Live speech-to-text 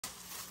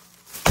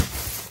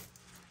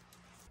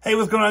Hey,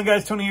 what's going on,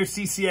 guys? Tony here,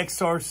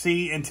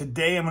 CCxRC, and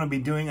today I'm going to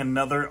be doing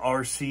another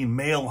RC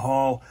mail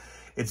haul.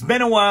 It's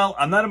been a while.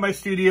 I'm not in my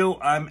studio.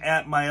 I'm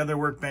at my other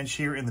workbench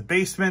here in the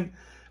basement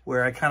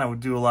where I kind of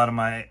do a lot of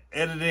my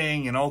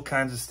editing and all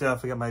kinds of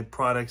stuff. I got my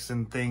products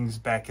and things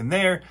back in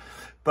there.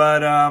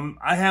 But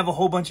I have a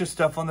whole bunch of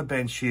stuff on the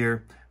bench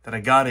here that I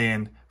got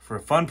in for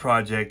a fun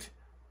project.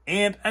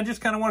 And I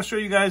just kind of want to show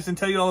you guys and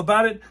tell you all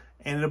about it.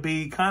 And it'll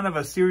be kind of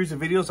a series of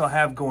videos I'll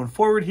have going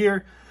forward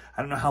here.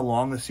 I don't know how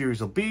long the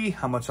series will be,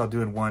 how much I'll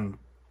do in one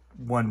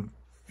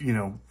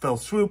fell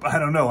swoop. I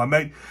don't know. I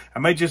might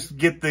just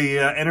get the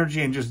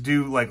energy and just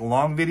do like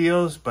long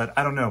videos, but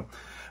I don't know.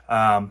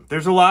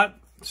 There's a lot,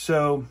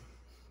 so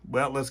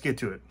well, let's get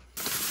to it.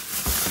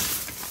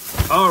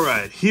 All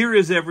right, here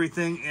is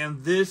everything,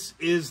 and this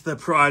is the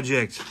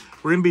project.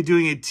 We're gonna be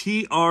doing a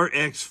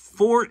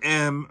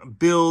TRX-4m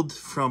build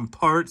from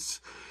parts.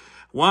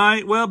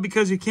 Why? Well,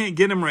 because you can't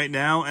get them right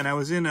now. And I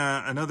was in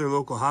another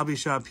local hobby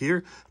shop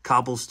here,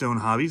 Cobblestone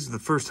Hobbies. The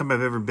first time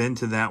I've ever been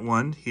to that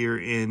one here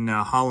in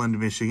Holland,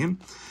 Michigan.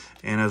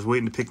 And I was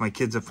waiting to pick my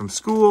kids up from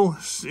school.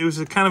 It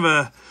was kind of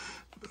a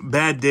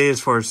bad day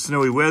as far as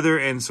snowy weather.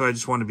 And so I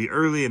just wanted to be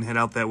early and head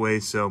out that way.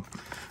 So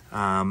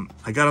I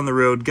got on the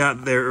road,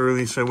 got there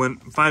early. So I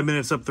went 5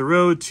 minutes up the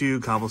road to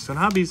Cobblestone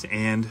Hobbies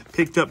and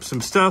picked up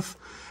some stuff.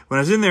 When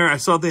I was in there, I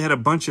saw they had a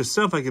bunch of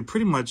stuff I could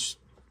pretty much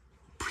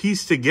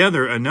piece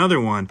together another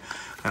one.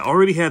 I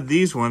already had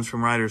these ones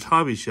from Ryder's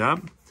Hobby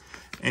Shop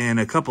and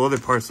a couple other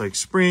parts like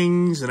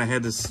springs, and I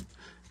had this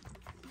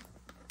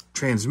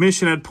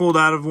transmission I'd pulled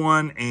out of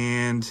one,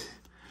 and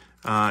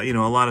a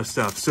lot of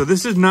stuff. So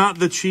this is not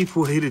the cheap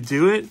way to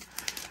do it.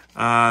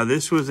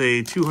 This was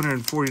a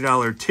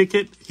 $240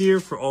 ticket here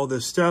for all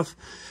this stuff.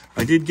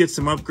 I did get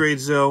some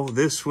upgrades though.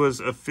 This was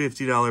a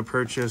 $50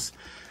 purchase.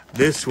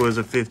 This was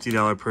a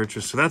 $50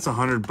 purchase, so that's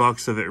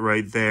 $100 of it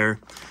right there.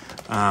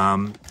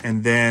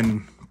 And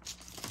then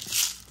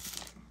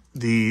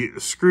the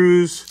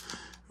screws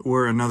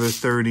were another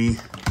 30,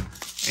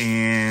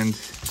 and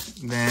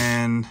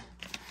then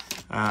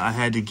I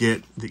had to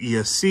get the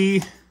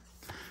ESC,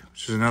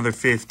 which is another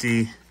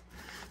 50.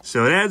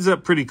 So it adds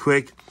up pretty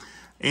quick.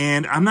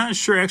 And I'm not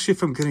sure actually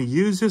if I'm going to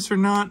use this or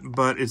not,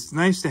 but it's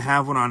nice to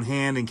have one on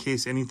hand in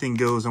case anything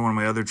goes on one of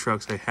my other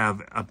trucks. I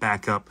have a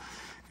backup.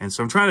 And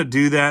so I'm trying to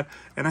do that.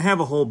 And I have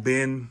a whole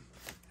bin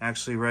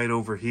actually right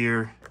over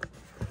here.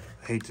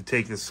 I hate to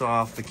take this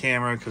off the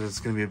camera because it's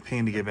going to be a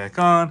pain to get back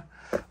on.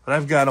 But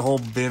I've got a whole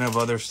bin of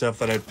other stuff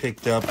that I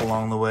picked up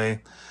along the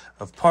way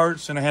of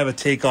parts. And I have a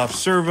takeoff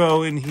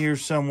servo in here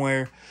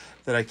somewhere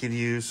that I could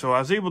use. So I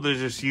was able to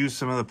just use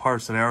some of the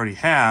parts that I already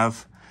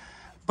have.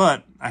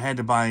 But I had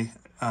to buy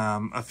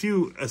a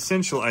few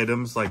essential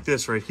items like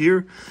this right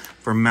here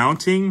for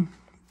mounting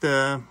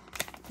the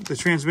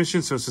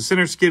transmission. So it's the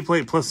center skid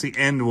plate plus the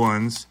end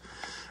ones,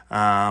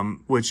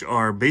 which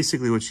are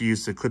basically what you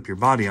use to clip your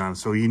body on.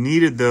 So you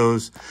needed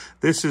those.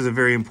 This is a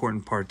very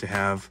important part to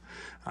have.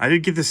 I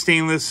did get the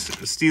stainless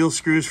steel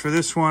screws for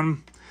this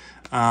one.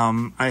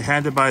 I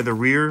had to buy the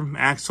rear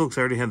axle because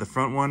I already had the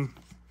front one.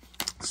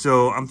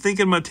 So I'm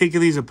thinking about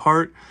taking these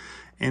apart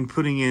and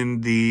putting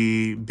in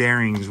the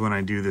bearings when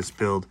I do this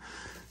build.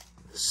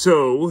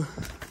 So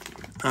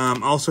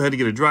also had to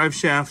get a drive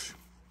shaft.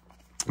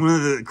 One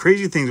of the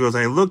crazy things was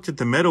I looked at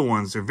the metal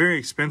ones. They're very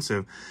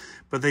expensive,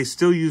 but they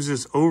still use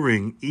this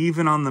O-ring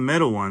even on the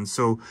metal ones.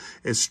 So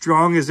as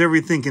strong as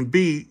everything can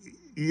be,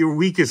 your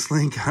weakest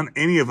link on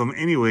any of them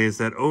anyway is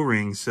that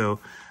O-ring. So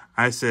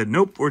I said,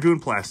 nope, we're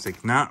doing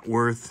plastic. Not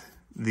worth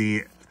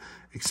the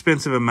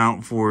expensive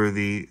amount for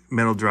the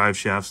metal drive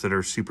shafts that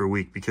are super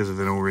weak because of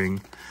an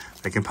O-ring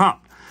that can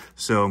pop.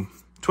 So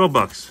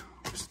 $12.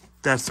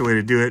 That's the way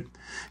to do it.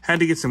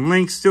 Had to get some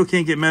links. Still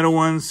can't get metal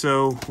ones,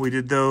 so we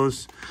did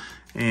those.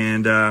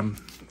 And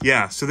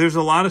yeah, so there's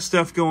a lot of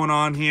stuff going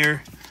on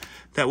here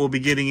that we'll be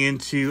getting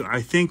into.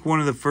 I think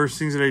one of the first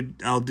things that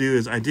I'll do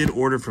is I did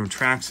order from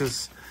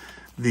Traxxas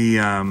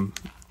the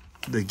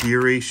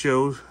gear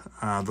ratio,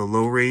 the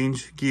low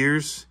range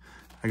gears.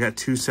 I got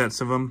 2 sets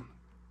of them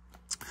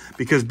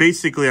because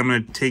basically I'm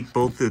going to take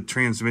both the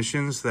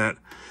transmissions that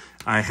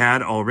I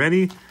had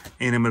already,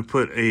 and I'm going to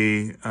put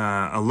a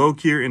low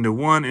gear into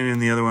one, and in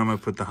the other one I'm going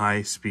to put the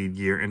high speed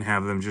gear and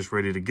have them just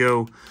ready to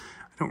go.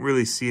 I don't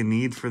really see a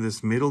need for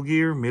this middle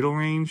gear, middle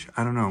range.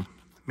 I don't know.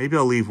 Maybe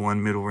I'll leave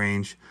one middle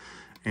range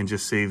and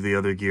just save the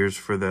other gears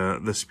for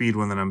the speed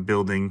one that I'm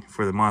building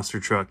for the monster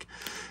truck.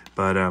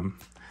 But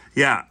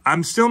yeah,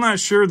 I'm still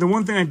not sure. The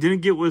one thing I didn't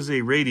get was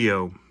a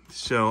radio.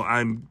 So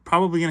I'm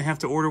probably going to have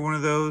to order one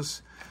of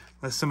those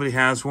unless somebody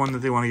has one that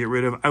they want to get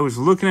rid of. I was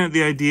looking at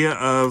the idea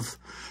of,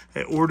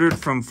 I ordered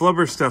from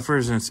Flubber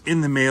Stuffers, and it's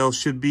in the mail,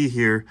 should be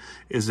here,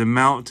 is a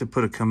mount to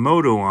put a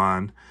Komodo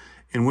on,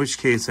 in which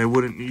case I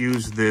wouldn't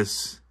use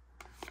this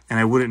and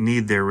I wouldn't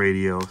need their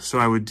radio. So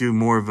I would do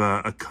more of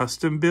a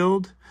custom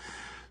build.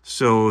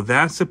 So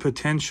that's a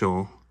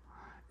potential,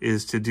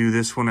 is to do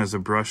this one as a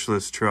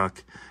brushless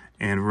truck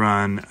and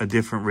run a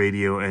different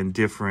radio and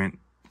different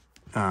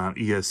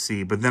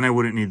ESC. But then I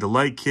wouldn't need the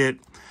light kit.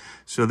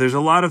 So there's a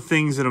lot of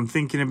things that I'm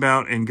thinking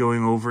about and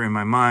going over in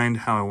my mind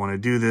how I want to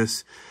do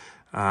this,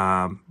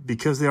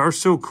 because they are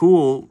so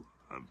cool.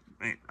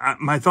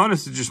 My thought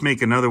is to just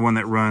make another one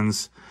that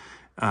runs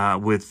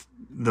with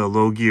the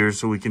low gears,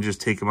 so we can just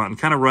take them out and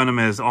kind of run them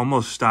as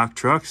almost stock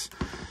trucks.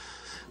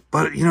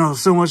 But, you know,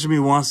 so much of me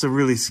wants to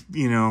really,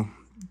 you know,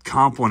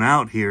 comp one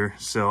out here.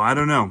 So I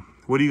don't know.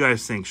 What do you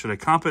guys think? Should I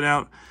comp it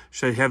out?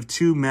 Should I have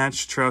two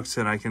matched trucks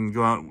that I can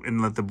go out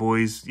and let the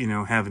boys, you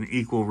know, have an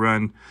equal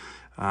run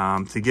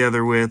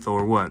together with,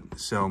 or what?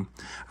 So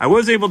I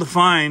was able to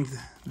find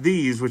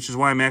these, which is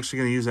why I'm actually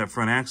going to use that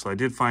front axle. I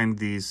did find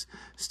these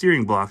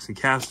steering blocks and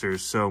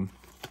casters. So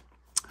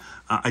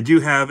I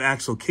do have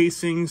axle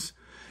casings,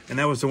 and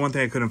that was the one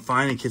thing I couldn't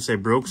find in case I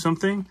broke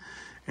something.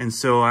 And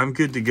so I'm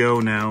good to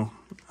go now.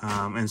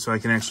 And so I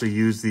can actually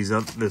use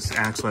this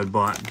axle I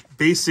bought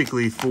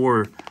basically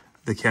for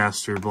the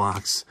caster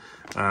blocks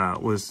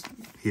was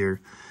here.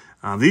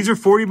 These are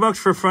 $40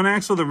 for a front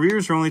axle. The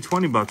rears are only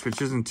 $20,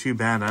 which isn't too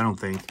bad, I don't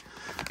think.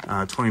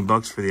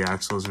 $20 for the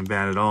axle isn't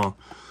bad at all.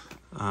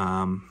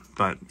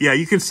 But yeah,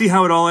 you can see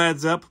how it all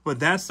adds up. But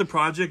that's the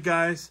project,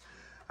 guys.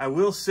 I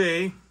will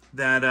say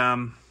that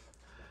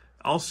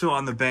also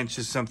on the bench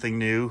is something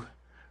new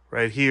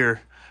right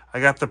here.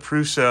 I got the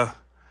Prusa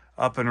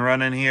up and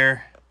running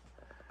here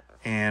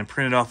and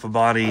printed off a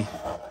body,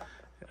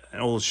 an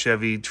old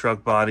Chevy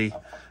truck body.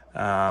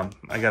 I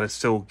got to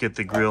still get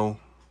the grill.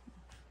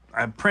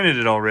 I printed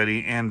it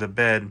already, and the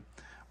bed.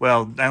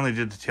 Well, I only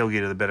did the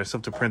tailgate of the bed. I still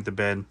have to print the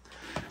bed.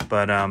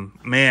 But,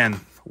 man,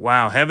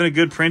 wow. Having a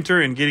good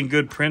printer and getting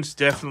good prints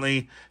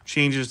definitely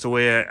changes the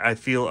way I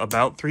feel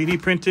about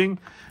 3D printing.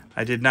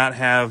 I did not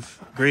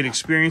have great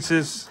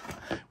experiences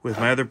with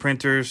my other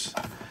printers,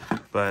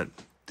 but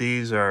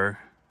these are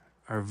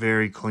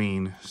very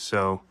clean.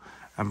 So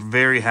I'm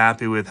very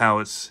happy with how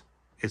it's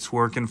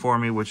working for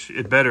me, which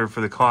is better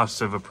for the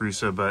cost of a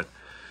Prusa, but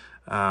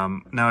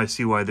now I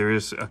see why there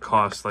is a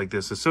cost like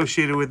this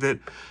associated with it,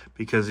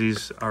 because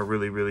these are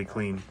really, really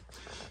clean.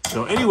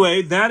 So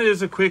anyway, that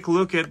is a quick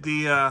look at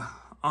the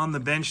on the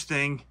bench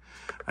thing.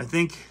 I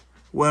think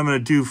what I'm going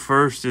to do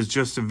first is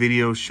just a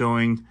video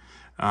showing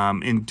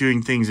in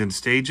doing things in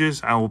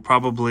stages. I will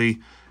probably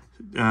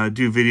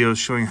do videos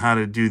showing how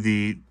to do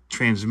the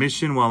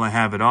transmission while I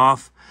have it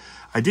off.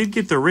 I did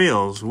get the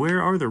rails.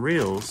 Where are the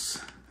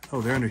rails? Oh,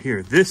 they're under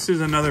here. This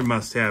is another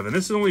must-have, and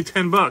this is only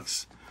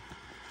 $10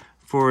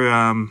 for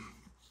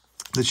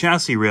the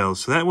chassis rails,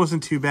 so that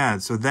wasn't too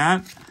bad. So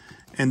that,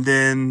 and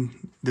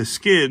then the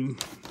skid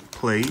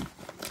plate,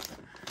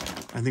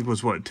 I think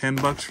was what,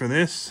 $10 for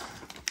this?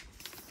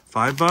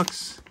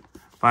 $5?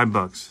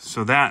 $5.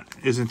 So that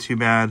isn't too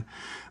bad.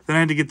 Then I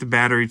had to get the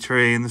battery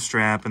tray and the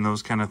strap and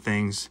those kind of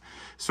things.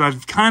 So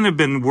I've kind of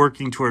been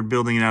working toward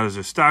building it out as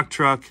a stock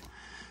truck.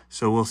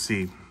 So we'll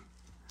see.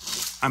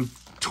 I'm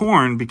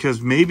torn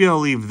because maybe I'll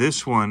leave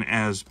this one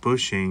as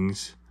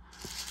bushings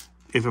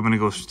if I'm going to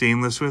go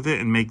stainless with it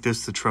and make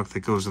this the truck that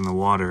goes in the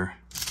water.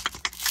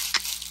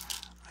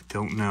 I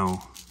don't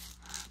know.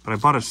 But I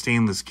bought a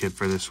stainless kit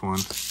for this one.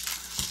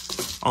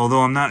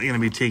 Although I'm not going to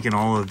be taking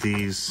all of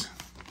these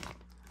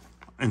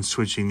and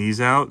switching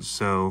these out,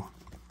 so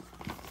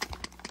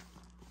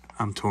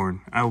I'm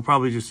torn. I will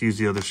probably just use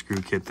the other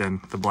screw kit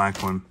then, the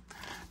black one,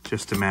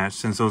 just to match.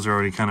 Since those are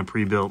already kind of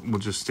pre-built, we'll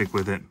just stick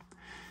with it.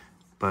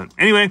 But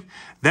anyway,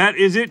 that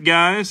is it,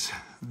 guys.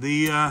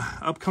 The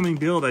upcoming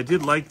build, I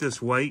did like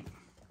this white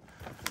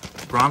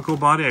Bronco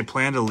body. I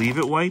plan to leave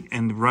it white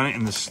and run it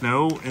in the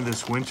snow in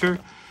this winter,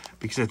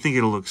 because I think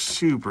it'll look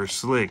super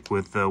slick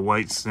with the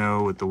white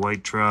snow, with the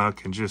white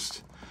truck, and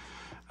just,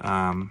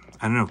 I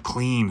don't know,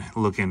 clean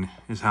looking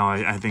is how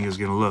I think it's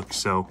going to look.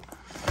 So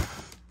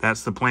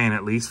that's the plan,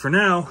 at least for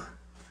now.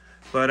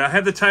 But I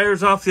had the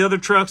tires off the other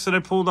trucks that I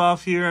pulled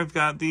off here. I've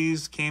got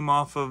these, came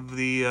off of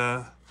the,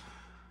 I'm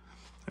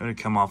going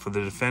to come off of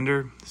the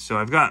Defender. So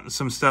I've got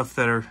some stuff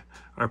that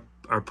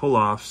are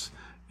pull-offs,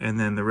 and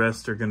then the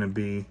rest are going to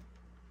be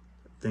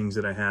things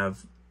that I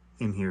have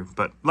in here.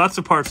 But lots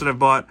of parts that I've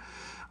bought.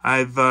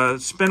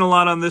 I've spent a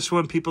lot on this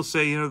one. People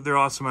say, you know, they're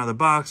awesome out of the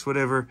box,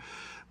 whatever.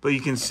 But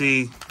you can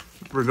see,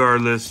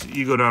 regardless,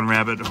 you go down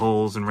rabbit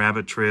holes and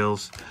rabbit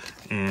trails,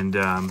 and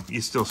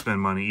you still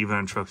spend money, even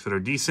on trucks that are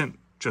decent,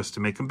 just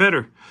to make them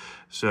better.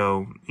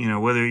 So, you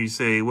know, whether you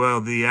say, well,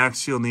 the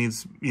axial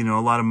needs, you know,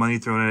 a lot of money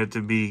thrown at it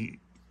to be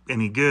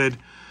any good,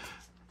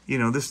 you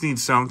know, this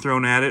needs some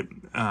thrown at it.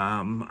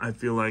 I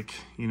feel like,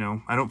 you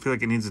know, I don't feel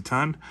like it needs a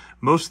ton.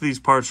 Most of these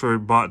parts were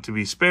bought to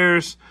be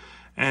spares,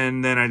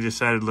 and then I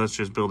decided, let's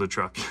just build a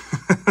truck.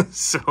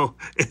 So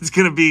it's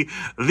going to be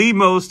the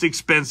most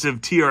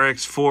expensive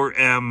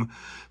TRX-4m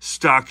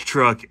stock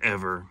truck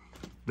ever.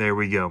 There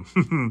we go.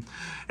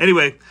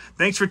 Anyway,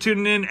 thanks for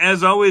tuning in.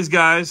 As always,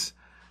 guys,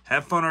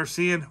 have fun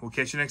RCing. We'll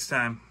catch you next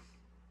time.